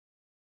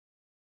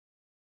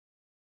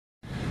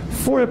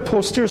For a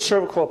posterior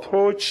cervical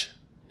approach,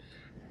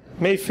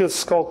 Mayfield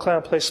skull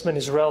clamp placement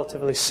is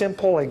relatively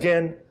simple.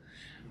 Again,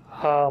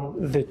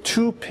 the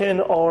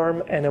 2-pin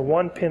arm and a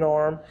 1-pin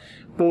arm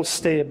both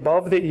stay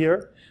above the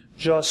ear,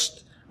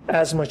 just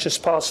as much as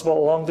possible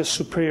along the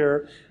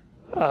superior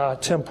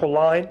temporal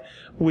line.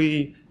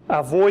 We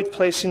avoid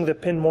placing the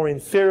pin more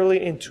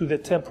inferiorly into the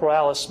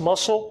temporalis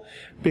muscle,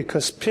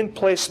 because pin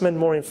placement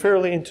more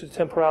inferiorly into the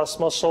temporalis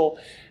muscle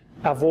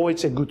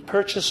avoids a good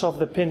purchase of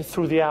the pin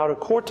through the outer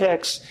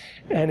cortex,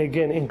 and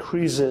again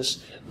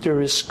increases the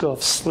risk of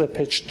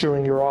slippage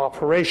during your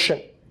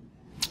operation.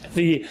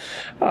 The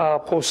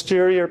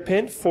posterior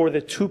pin for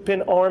the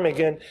 2-pin arm,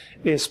 again,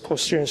 is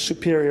posterior and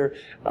superior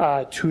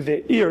to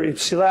the ear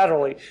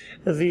ipsilaterally.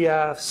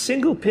 The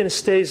single pin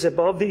stays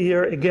above the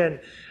ear, again,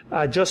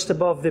 just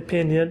above the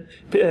pinna,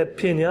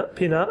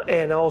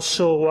 and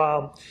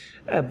also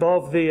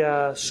above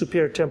the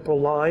superior temporal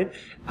line,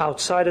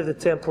 outside of the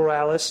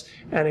temporalis,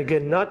 and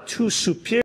again, not too superior.